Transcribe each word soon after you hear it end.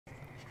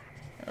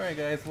Alright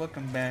guys,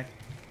 welcome back.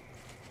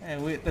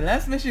 And the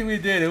last mission we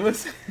did, it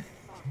was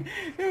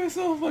it was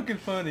so fucking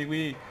funny.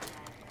 We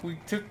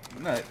took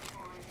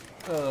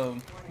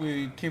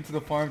we came to the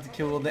farm to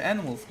kill all the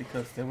animals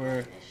because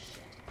they've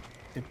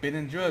been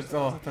in drugs.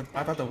 Oh,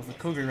 I thought that was a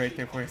cougar right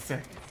there for a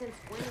sec.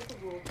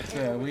 So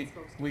yeah,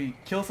 we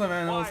kill some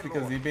animals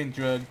because they've been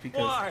drugged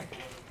because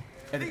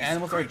if the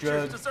animals are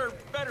drugged,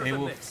 they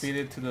will feed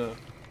it to the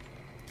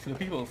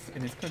people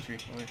in this country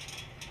or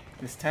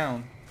this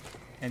town.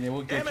 And they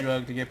will get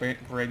drugged to get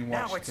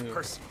brainwashed too.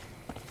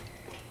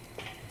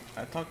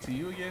 I talked to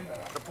you again?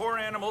 The poor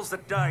animals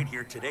that died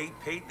here today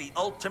paid the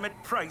ultimate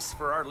price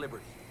for our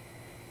liberty.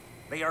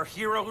 They are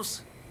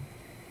heroes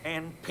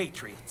and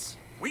patriots.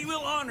 We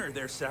will honor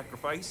their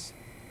sacrifice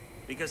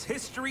because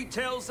history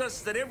tells us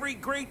that every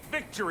great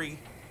victory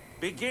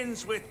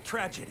begins with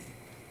tragedy.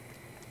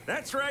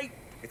 That's right.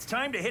 It's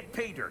time to hit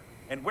pay dirt.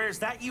 And where's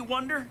that, you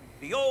wonder?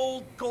 The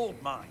old gold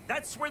mine.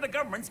 That's where the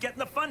government's getting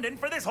the funding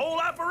for this whole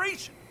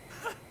operation.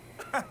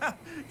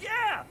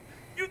 Yeah,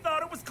 you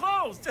thought it was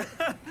closed.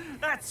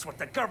 That's what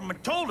the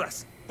government told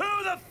us.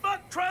 Who the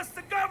fuck trusts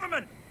the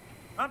government?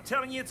 I'm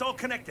telling you, it's all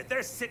connected.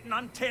 They're sitting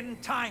on 10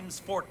 times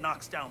Fort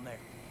Knox down there.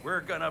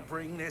 We're gonna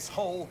bring this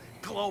whole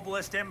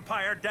globalist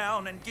empire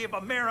down and give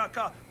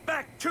America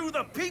back to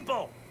the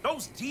people.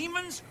 Those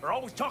demons are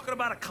always talking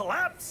about a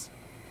collapse.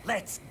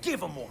 Let's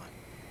give them one.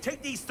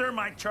 Take these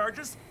thermite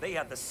charges. They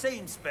have the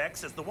same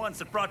specs as the ones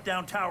that brought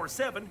down Tower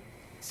 7.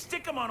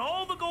 Stick them on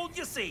all the gold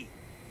you see.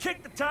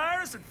 Kick the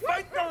tires and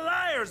fight the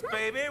liars,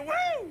 baby!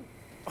 Woo!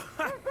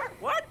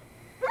 What?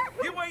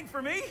 You waiting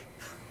for me?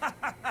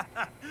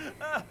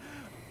 Hell,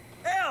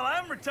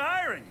 I'm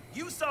retiring.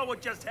 You saw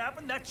what just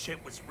happened? That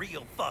shit was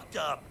real fucked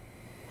up.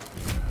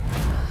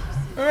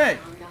 Alright.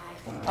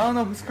 I don't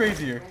know who's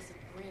crazier.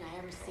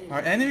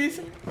 Our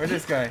enemies or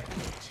this guy?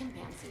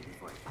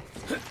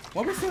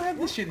 Why we still have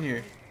this shit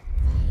here?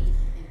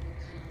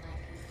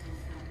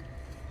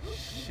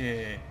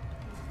 Shit.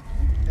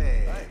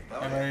 Hey,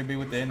 I'd rather be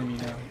with the enemy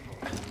now.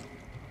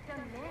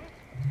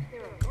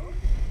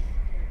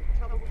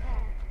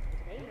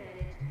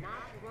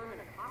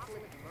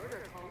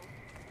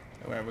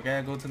 Alright, we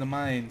gotta go to the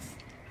mines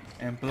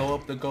and blow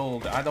up the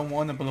gold. I don't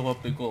want to blow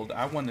up the gold.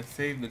 I want to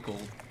save the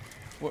gold.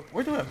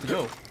 Where do I have to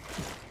go?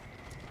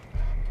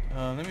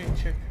 Let me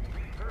check.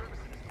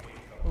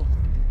 Oh.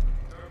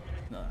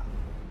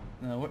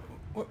 No,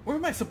 where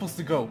am I supposed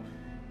to go?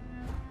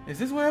 Is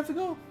this where I have to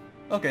go?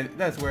 Okay,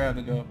 that's where I have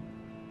to go.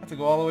 I have to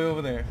go all the way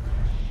over there.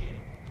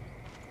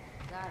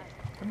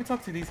 Let me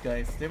talk to these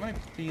guys. There might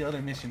be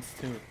other missions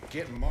too.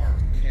 Getting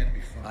marked can't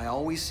be fun. I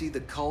always see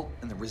the cult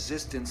and the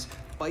resistance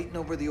fighting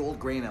over the old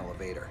grain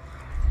elevator.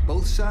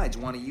 Both sides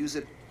want to use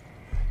it.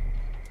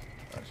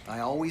 I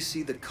always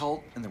see the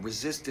cult and the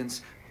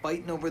resistance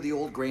fighting over the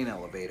old grain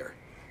elevator.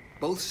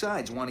 Both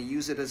sides want to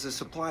use it as a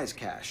supplies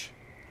cache.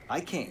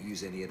 I can't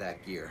use any of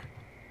that gear,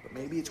 but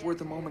maybe it's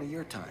worth a moment of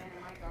your time.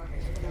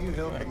 You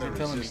help They're the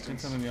telling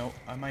resistance. me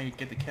I might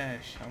get the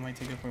cash. I might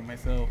take it for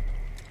myself.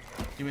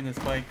 Give me this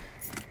bike.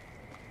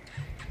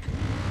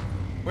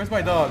 Where's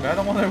my dog? I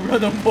don't want to run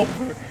him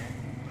over.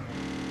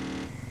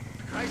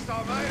 Christ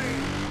almighty!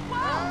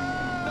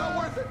 Not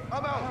worth it!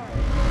 I'm out!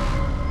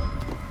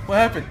 What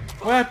happened?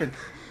 What happened?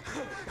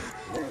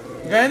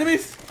 You got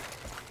enemies?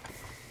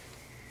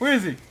 Where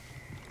is he?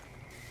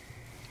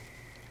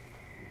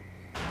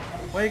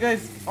 Why are you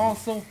guys all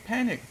so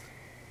panicked?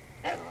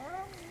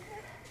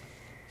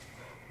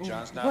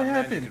 John's not What a man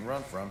you happened? can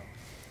run from.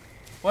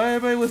 Why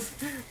everybody was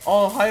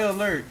all high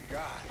alert?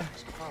 God,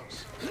 it's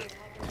close.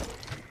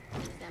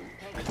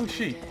 Who's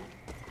she?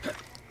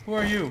 Who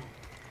are you?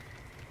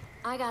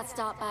 I got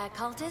stopped by a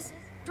cultist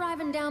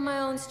driving down my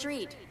own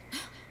street.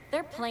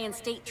 They're playing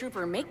state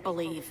trooper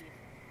make-believe.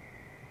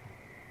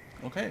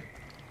 Okay.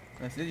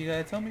 That's it, you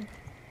gotta tell me?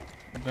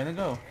 I'm gonna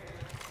go.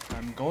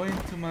 I'm going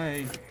to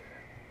my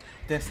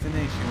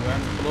destination where I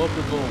have to blow up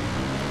the gold.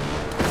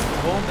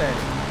 Gold that.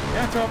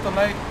 Yeah, turn off the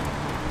light.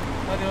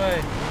 How do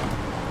I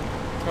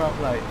turn off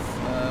lights?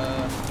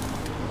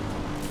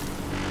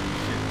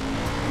 Shit.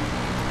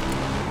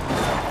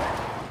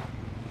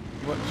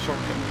 What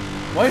shortcut?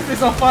 Why is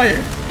this on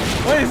fire?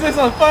 Why is this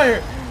on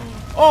fire?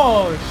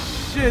 Oh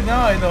shit,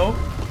 now I know.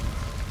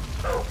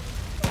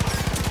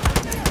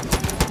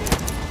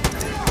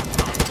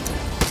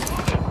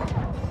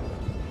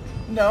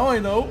 Now I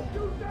know.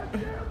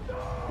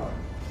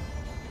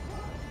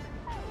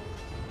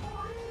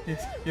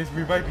 Yes,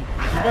 revive me.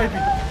 Revive me.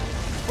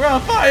 We're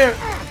on fire!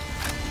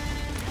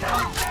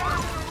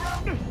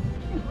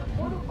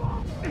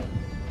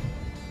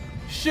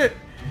 Shit!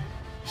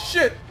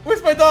 Shit!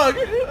 Where's my dog?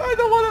 I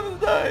don't want him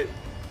to die!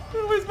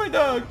 Where's my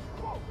dog?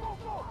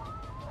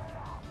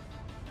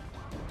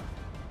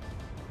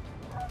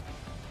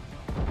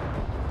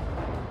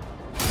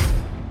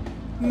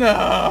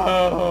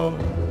 No!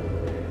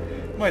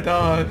 My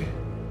dog.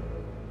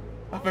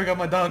 I forgot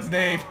my dog's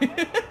name.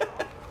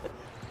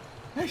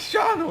 I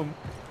shot him.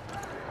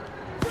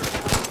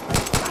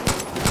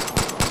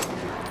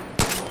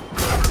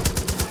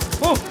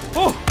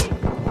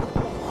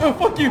 Oh,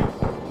 fuck you.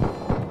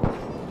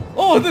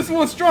 Oh, Oh, this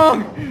one's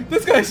strong!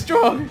 This guy's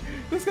strong!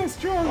 This guy's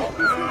strong!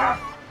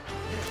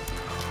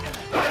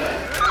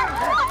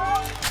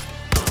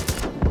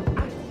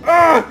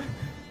 Ah!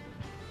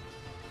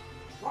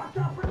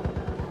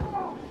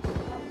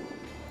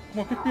 Come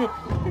on, pick me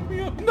up! Pick me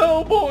up!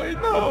 No, boy!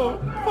 No!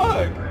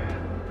 Fuck!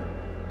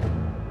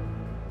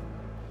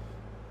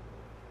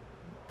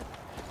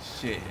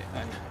 Shit, I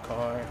hear a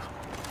car.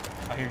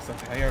 I hear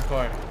something. I hear a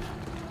car.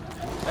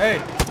 Hey!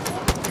 Come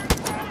on.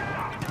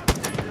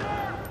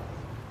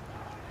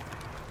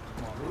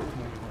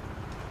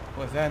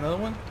 Was that another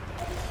one?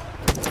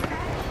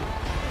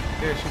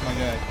 There, shoot my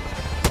guy.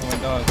 Oh, my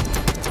dog.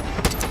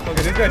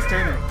 Okay, this guy's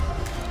turning.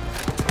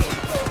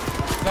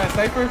 Is that a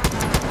sniper?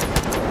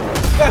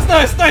 That's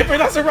not a sniper!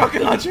 That's a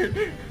rocket launcher!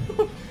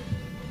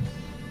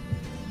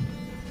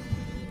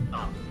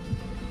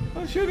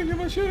 I'm shooting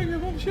him! I'm shooting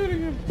him! I'm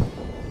shooting him!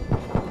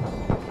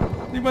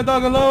 Leave my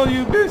dog alone,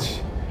 you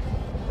bitch!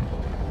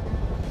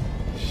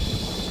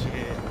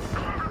 Shit.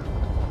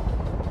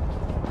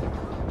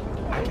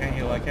 I can't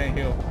heal, I can't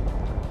heal.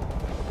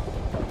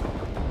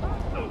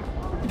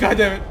 God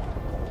damn it!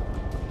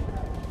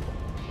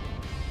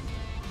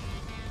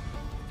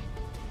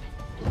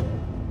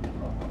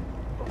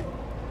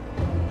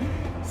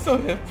 So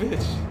that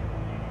bitch.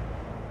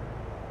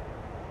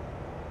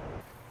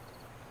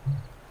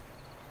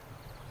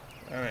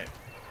 Alright.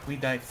 We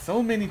died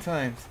so many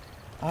times.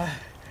 I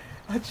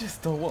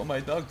just don't want my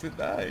dog to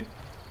die.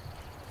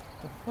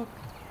 The fuck?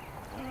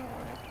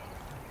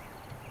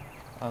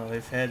 Oh,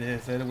 his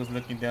head was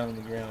looking down on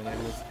the ground. It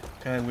was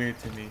kind of weird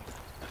to me.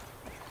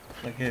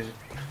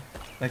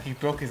 Like he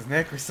broke his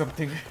neck or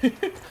something.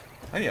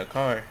 I need a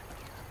car.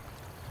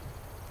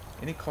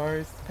 Any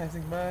cars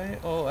passing by?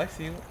 Oh, I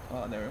see one.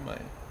 Oh, never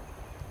mind.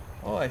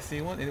 Oh, I see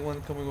one.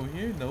 Anyone coming over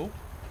here? Nope.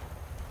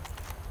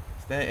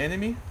 Is that an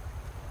enemy?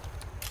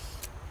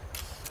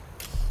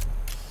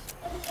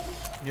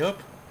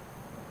 Yup.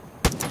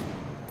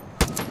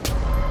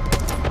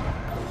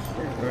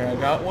 Alright, I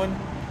got one.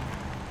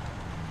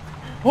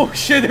 Oh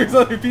shit, there's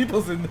other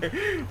peoples in there.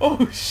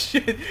 Oh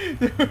shit,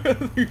 there were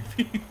other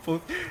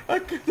peoples. I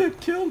could have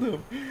killed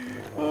them.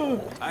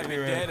 Oh, I'd be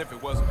dead if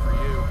it wasn't for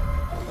you.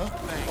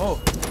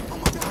 Oh.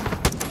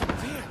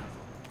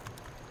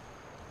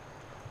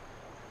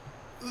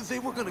 They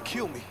were gonna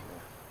kill me.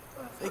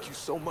 Thank you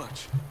so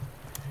much.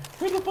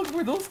 Where the fuck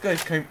were those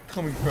guys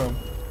coming from?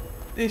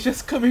 They're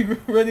just coming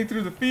running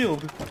through the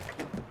field.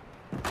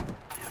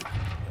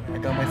 I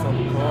got myself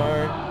a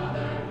car.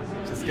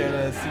 Just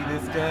gotta see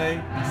this guy.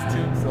 He's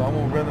two, so I'm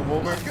gonna run him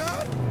over.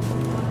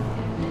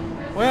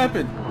 What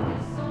happened?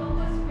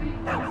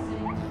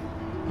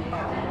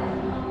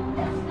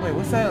 Wait,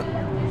 what's that?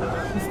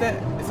 What's that?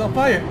 It's on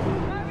fire.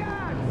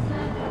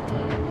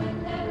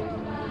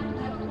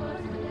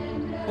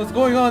 What's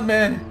going on,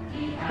 man?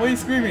 Why are you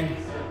screaming?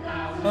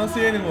 I don't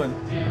see anyone.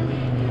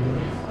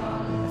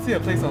 I see a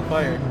place on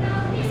fire.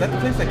 Is that the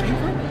place I came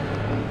from?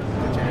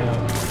 Let's check it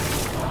out.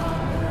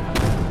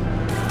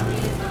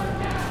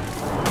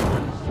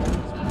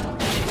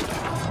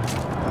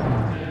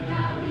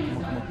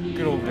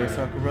 Get over there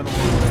so I can run over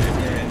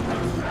there.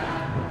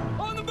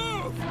 On the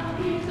move!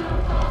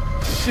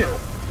 Shit!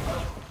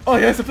 Oh,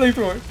 yeah, it's a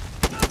flamethrower.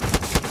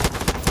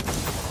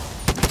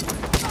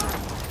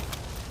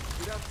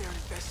 Get out there and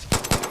investigate.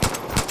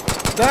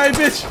 Die,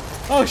 bitch!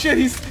 Oh shit,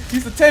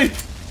 he's a tank.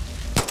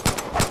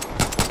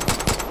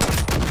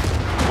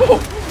 Oh,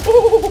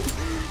 oh,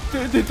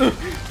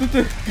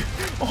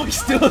 oh, he's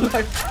still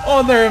alive.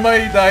 Oh, never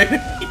mind, he died.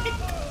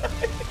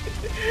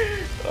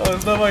 Oh,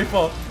 it's not my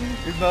fault.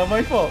 It's not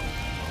my fault.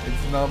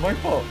 It's not my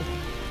fault.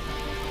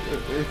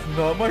 It's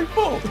not my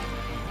fault.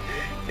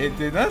 It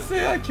did not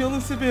say I killed the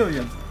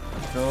civilians,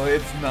 so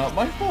it's not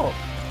my fault.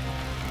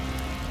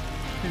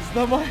 It's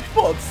not my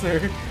fault,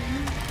 sir.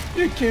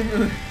 You came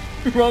to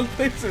the wrong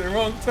place at the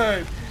wrong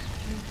time.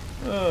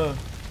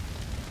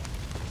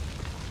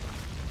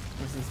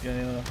 What's this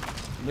guy?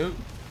 Loot.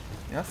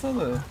 Yeah, I saw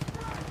the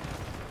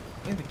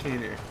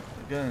indicator.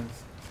 The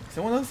guns.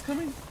 Someone else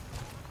coming?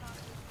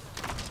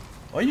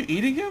 Are you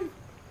eating him?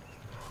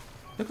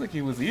 Looked like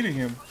he was eating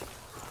him.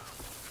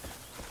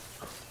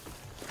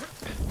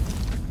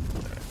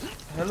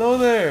 Hello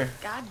there.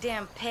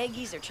 Goddamn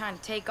Peggies are trying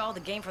to take all the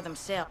game for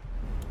themselves.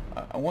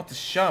 I want to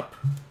shop.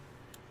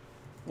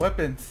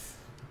 Weapons.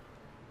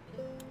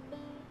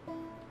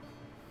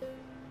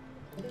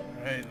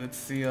 Alright, let's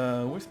see,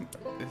 where's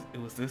it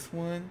was this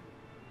one?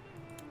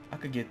 I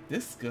could get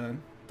this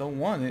gun. Don't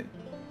want it.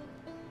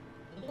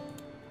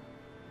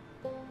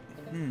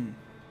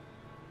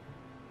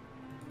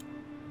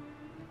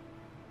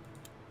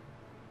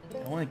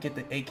 I want to get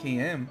the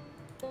AKM.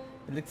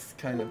 It looks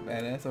kind of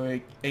badass.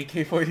 Or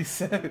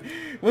AK-47.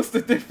 What's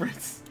the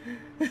difference?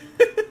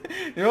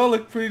 They all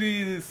look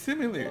pretty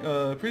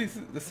similar. Pretty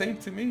the same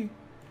to me.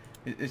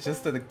 It's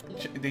just that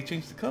they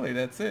changed the color.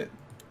 That's it.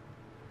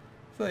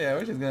 So yeah,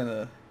 we're just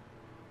gonna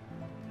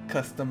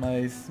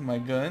customize my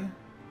gun.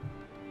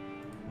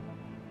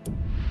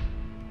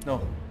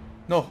 No,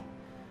 no,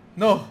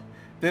 no!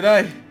 Did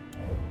I?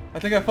 I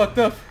think I fucked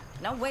up.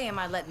 No way am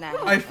I letting that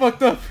happen. I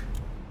fucked up.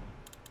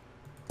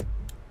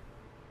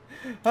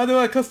 How do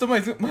I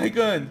customize my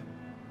gun?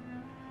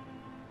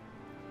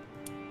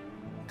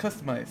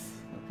 Customize.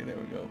 Okay, there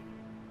we go.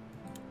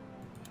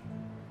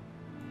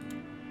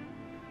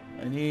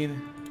 I need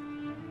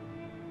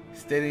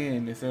steady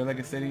aim. Is there like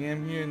a steady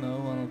aim here? No,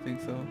 I don't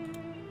think so.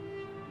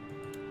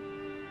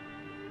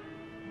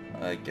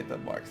 I get the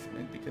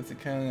marksman because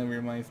it kind of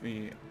reminds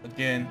me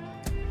again,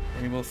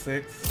 Rainbow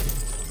Six.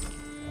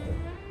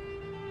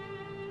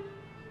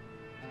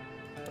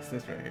 What's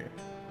this right here?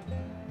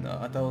 No,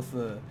 I thought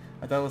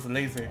it was a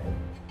laser.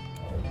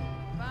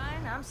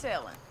 Fine, I'm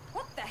selling.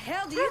 What the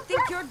hell do you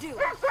think you're doing?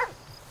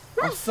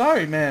 I'm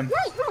sorry, ma'am.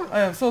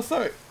 I am so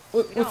sorry.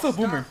 What's up,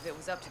 Boomer? If it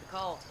was up to the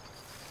cult.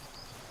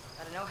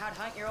 Gotta know how to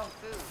hunt your own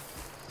food.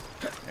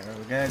 And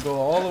we're gonna go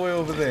all the way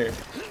over there.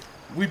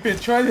 We've been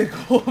trying to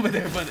go over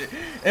there, but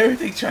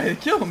everything tried to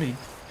kill me.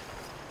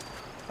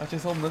 I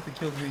just hope nothing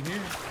kills me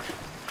here.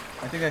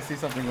 I think I see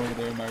something over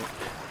there, Mark.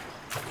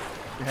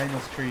 Behind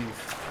those trees.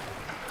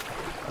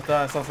 I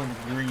thought I saw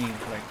something green,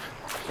 like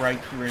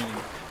bright green.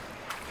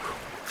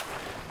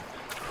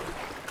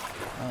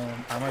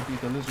 I might be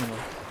delusional.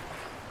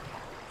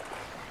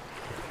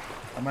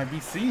 I might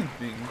be seeing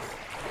things.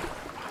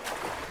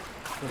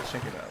 Let's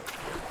check it out.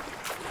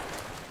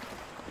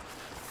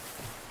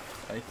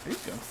 I think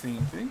I'm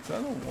seeing things.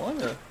 I don't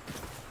wanna.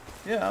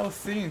 Yeah, I was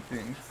seeing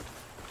things.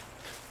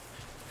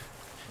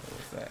 What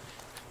was that?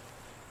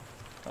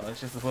 Oh, it's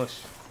just a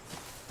bush.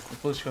 A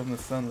bush from the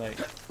sunlight.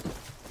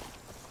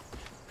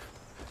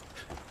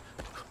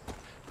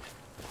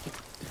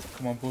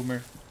 Come on,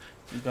 Boomer.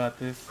 You got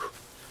this.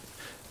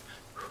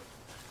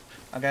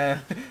 I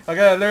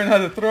gotta learn how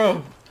to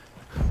throw.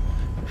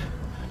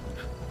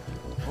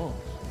 Oh.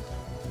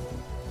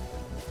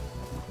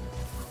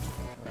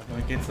 I'm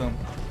gonna get some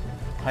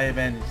high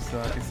advantage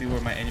so I can see where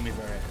my enemies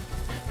are at.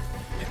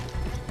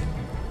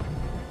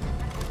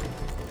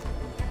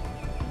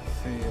 Let's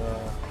see,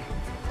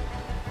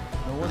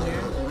 no one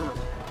here?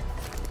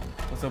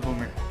 What's up,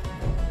 Boomer?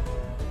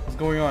 What's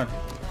going on?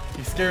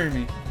 He's scaring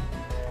me.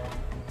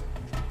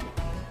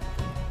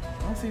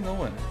 I don't see no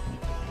one.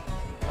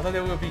 I thought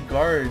there would be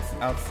guards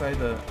outside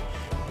the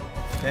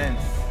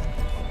fence.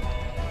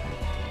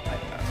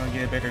 I'm gonna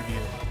get a better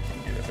view.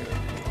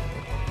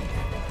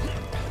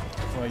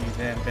 That's why you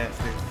damn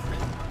bastards.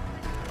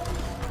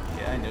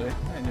 Yeah, I knew it.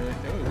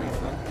 There would be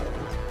some.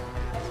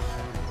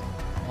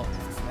 Oh,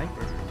 it's a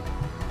sniper.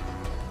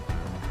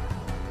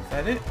 Is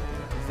that it?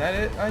 Is that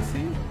it I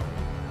see?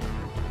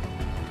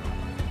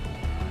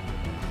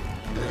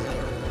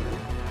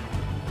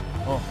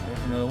 Oh,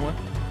 there's another one.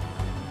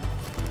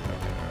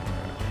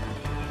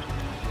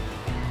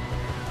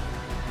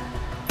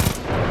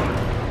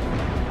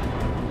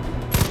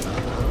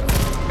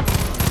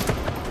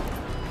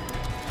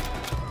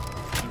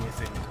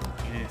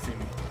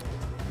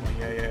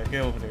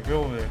 Get over there,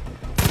 go over there.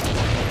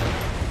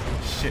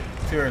 Shit,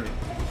 too early.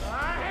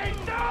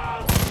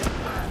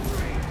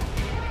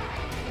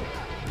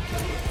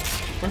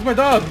 Where's my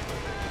dog?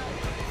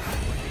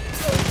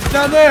 He's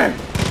down there!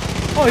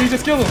 Oh, he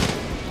just killed him.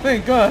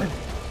 Thank God.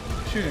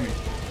 Shooting me.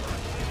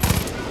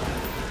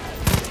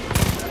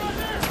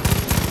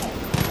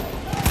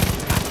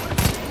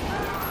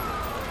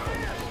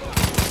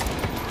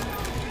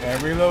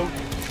 Gotta reload.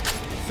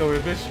 So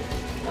bitch.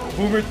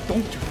 Boomer, don't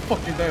you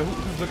fucking die.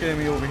 Who's looking at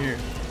me over here?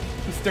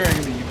 Who's staring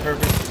at me, you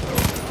pervert?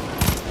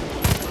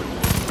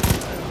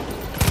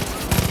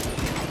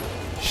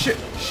 Shit,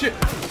 shit.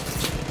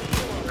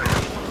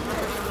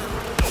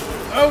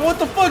 Oh, what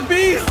the fuck,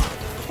 bees?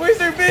 Where's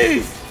their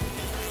bees?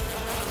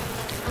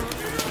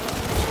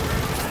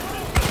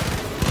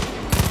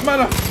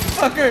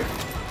 Motherfucker!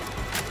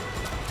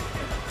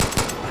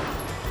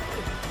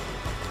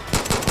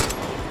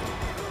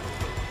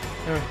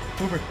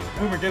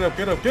 Boomer, get up,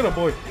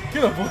 boy.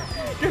 Get up, boy.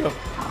 Get up.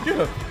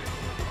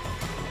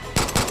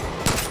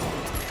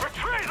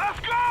 Retreat, let's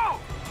go!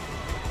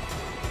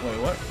 Wait,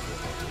 what?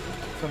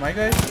 So my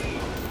guys?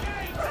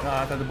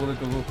 Nah, I thought the bullet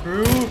could go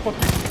through. Fuck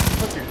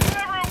you.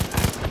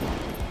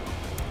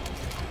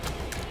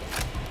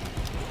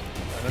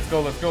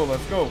 Right,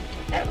 let's go.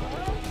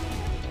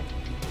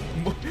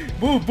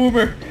 Move,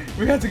 Boomer.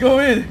 We have to go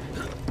in.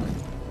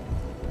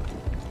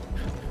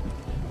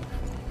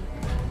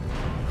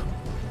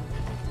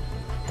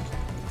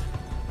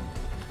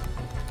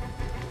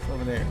 It's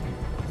over there.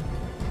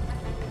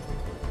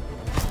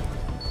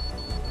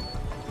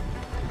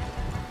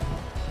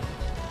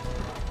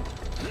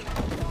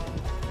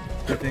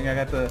 Good thing I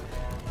got the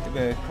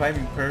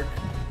climbing perk.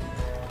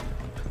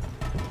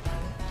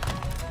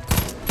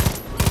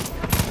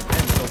 Man,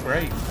 it's so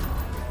bright.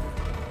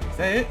 Is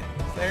that it?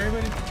 Is that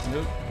everybody?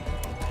 Nope.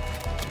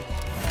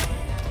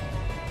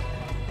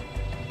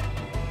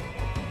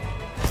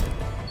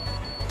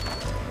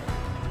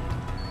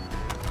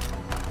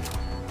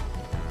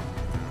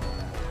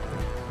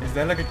 Is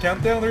that like a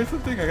countdown or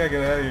something? I gotta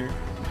get out of here.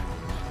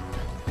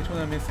 Which one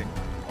am I missing?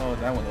 Oh,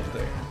 that one over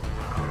there.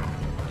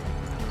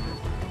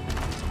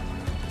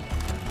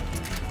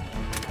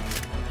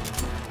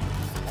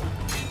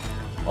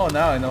 Oh,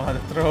 now I know how to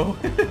throw.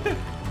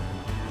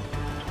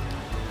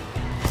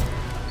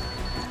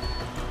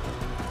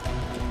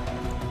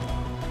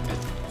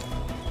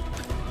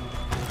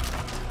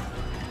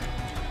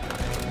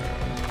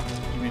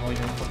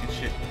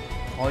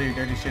 all your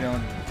dirty shit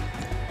on you.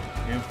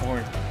 Move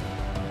forward.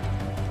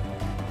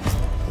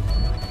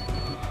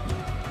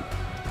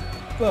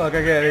 Look,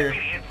 I get here.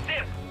 It's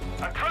Zip.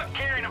 A truck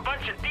carrying a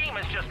bunch of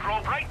demons just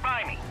drove right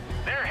by me.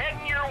 They're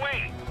heading your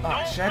way.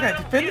 Oh shit, I gotta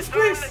Don't defend this let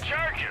 'em place. get on the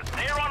charges.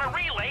 They're on a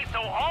relay, so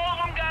all of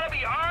them gotta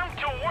be armed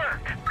to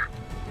work.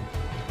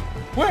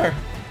 Where?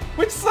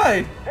 Which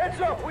side?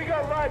 Heads up, we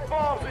got live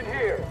bombs in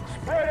here.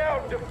 Spread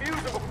out and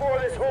defuse them before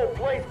this whole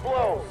place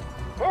blows.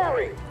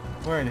 Hurry!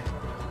 Where are they?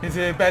 Is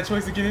it a bad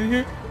choice to get in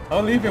here?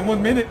 I'll leave in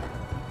 1 minute.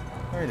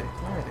 Where are they?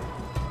 Where are they?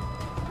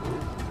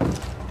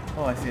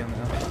 Oh, I see them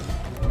now.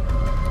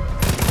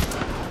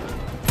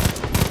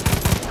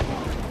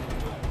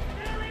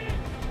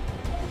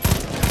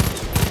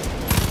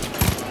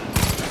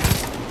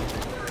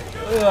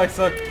 Ugh, I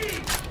suck.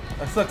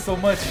 I suck so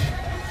much.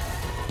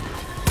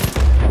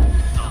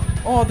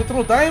 Oh, they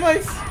throw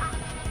dynamites?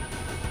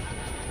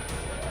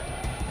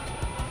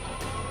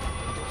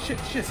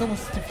 Shit,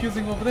 someone's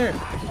defusing over there.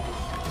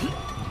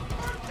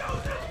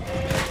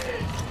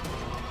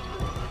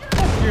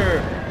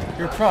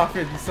 You're a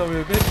prophet, you son of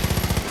a bitch.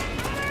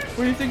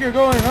 Where do you think you're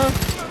going, huh?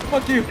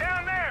 Fuck you.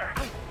 Down there!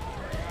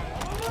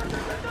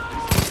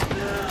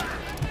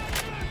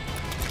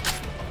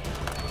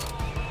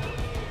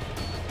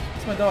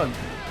 It's my dog.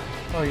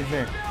 Oh, he's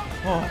there.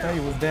 Oh, I thought he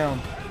was down.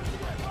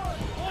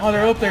 Oh,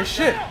 they're up there.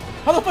 Shit!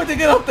 How the fuck did they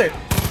get up there?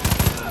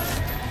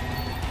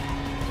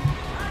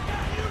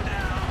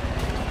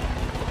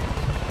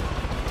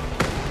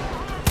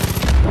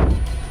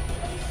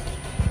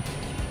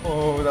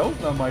 Oh, that was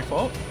not my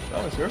fault.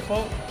 That was your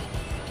fault.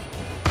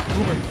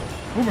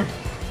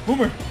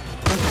 Boomer!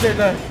 Let's get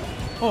that.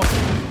 Oh,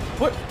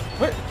 what?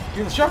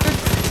 He's a shotgun?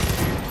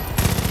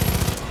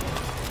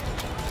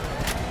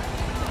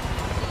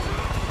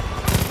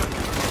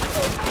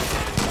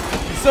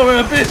 You son of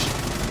a bitch!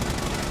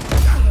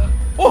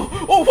 Oh,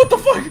 what the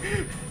fuck?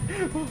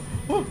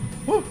 Oh.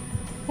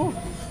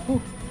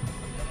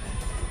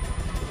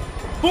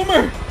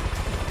 Boomer!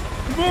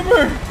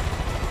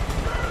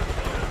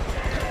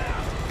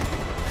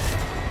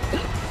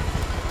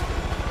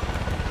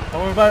 I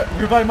want to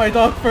revive my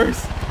dog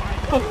first.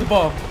 Fuck the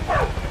bomb.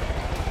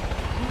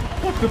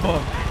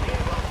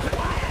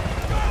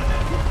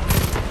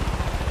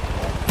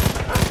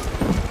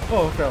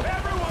 Oh, it fell.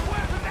 Everyone,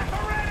 weapons at the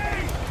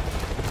ready!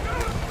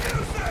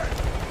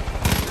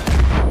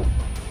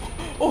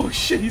 Oh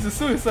shit, he's a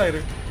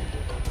suicider.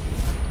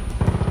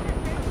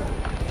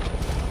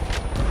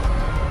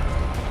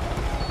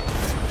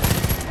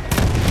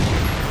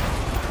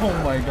 Oh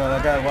my god,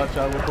 I gotta watch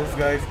out with those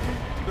guys.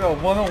 Yo,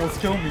 one almost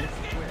killed me.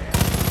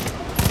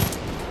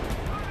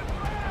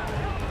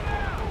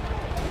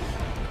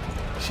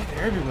 Shit,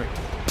 they're everywhere.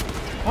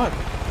 Fuck.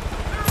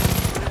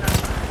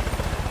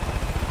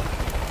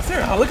 Is there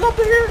a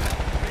helicopter here?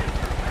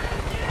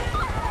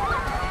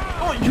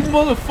 Oh, you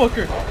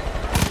motherfucker!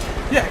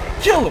 Yeah,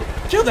 kill him!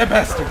 Kill that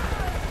bastard!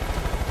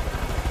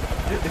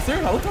 Is there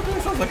a helicopter?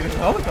 It sounds like there's a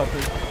helicopter.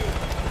 Let's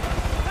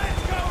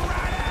go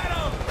right at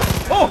him!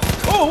 Oh,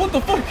 what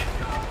the fuck?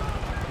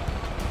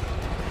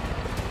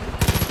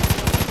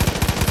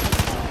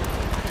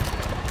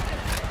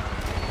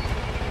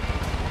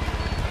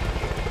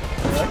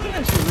 I can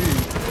actually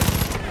leave.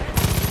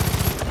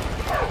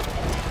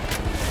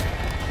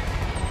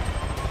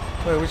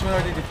 Wait, which one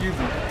are they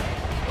defusing?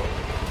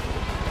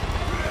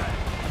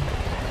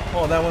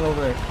 Oh, that one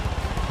over there.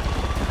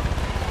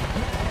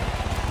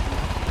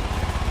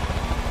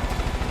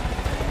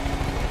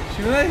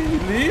 Should I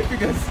leave?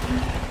 Because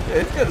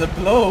it's gonna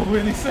blow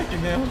any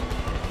second now.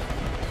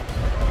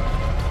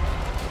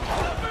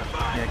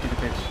 Yeah, get the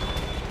bitch.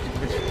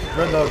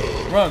 Run, dog.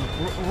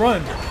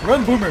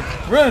 Run, Boomer.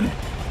 Run.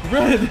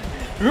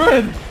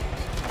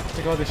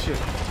 Take all this shit.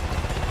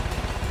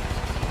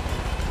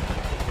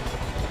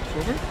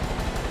 Boomer?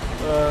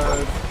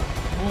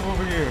 Move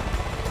over here.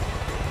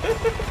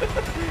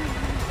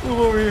 Move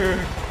over here.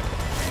 I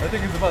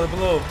think it's about to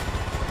blow.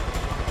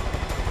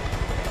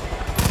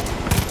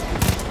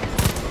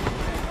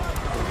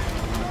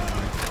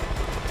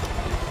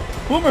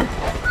 Boomer!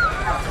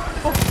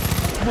 Oh,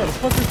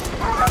 motherfucker.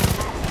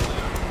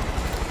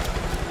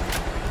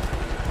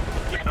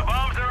 The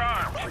bombs are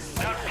armed.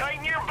 Now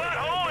tighten your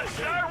butthole and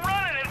start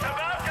running. It's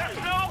about to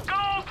snow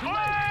gold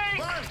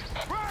flakes!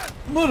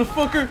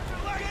 Motherfucker!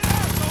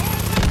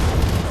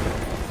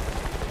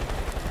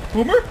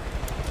 Boomer?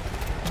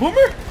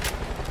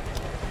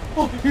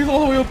 Oh, he's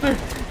all the way up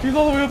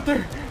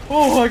there.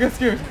 Oh, I got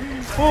scared.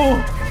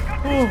 Oh,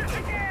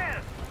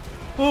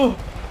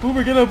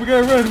 Boomer, get up. We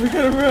gotta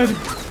run.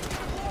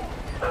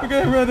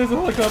 There's a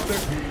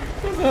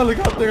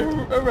helicopter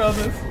around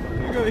us.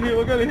 We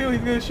gotta heal.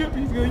 He's gonna shoot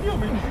me. He's gonna kill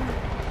me.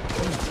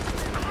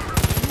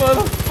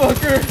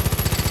 Motherfucker!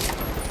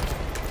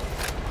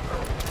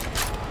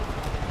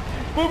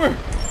 Boomer!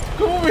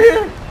 Come over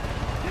here!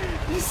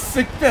 You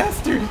sick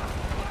bastard!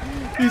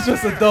 He's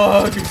just a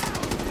dog! Go!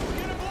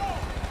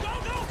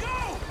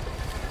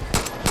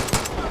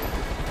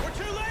 We're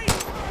too late!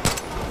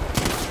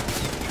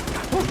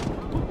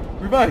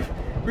 Revive!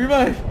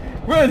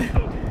 Run!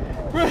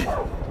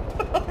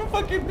 I'm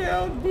fucking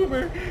down,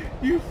 Boomer.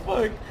 You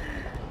fuck.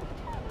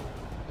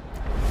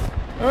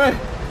 Alright.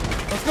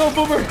 Let's go,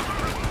 Boomer.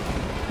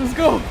 Let's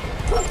go.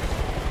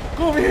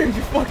 Go over here, you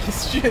fucking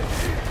shit.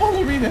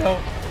 Follow me now.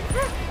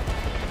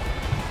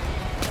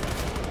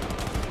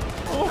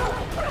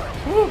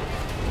 Oh.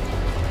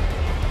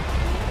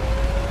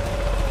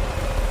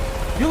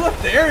 You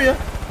left the area?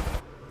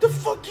 The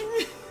fuck you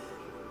mean?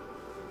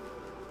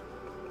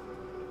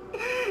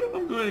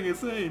 I'm going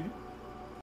insane.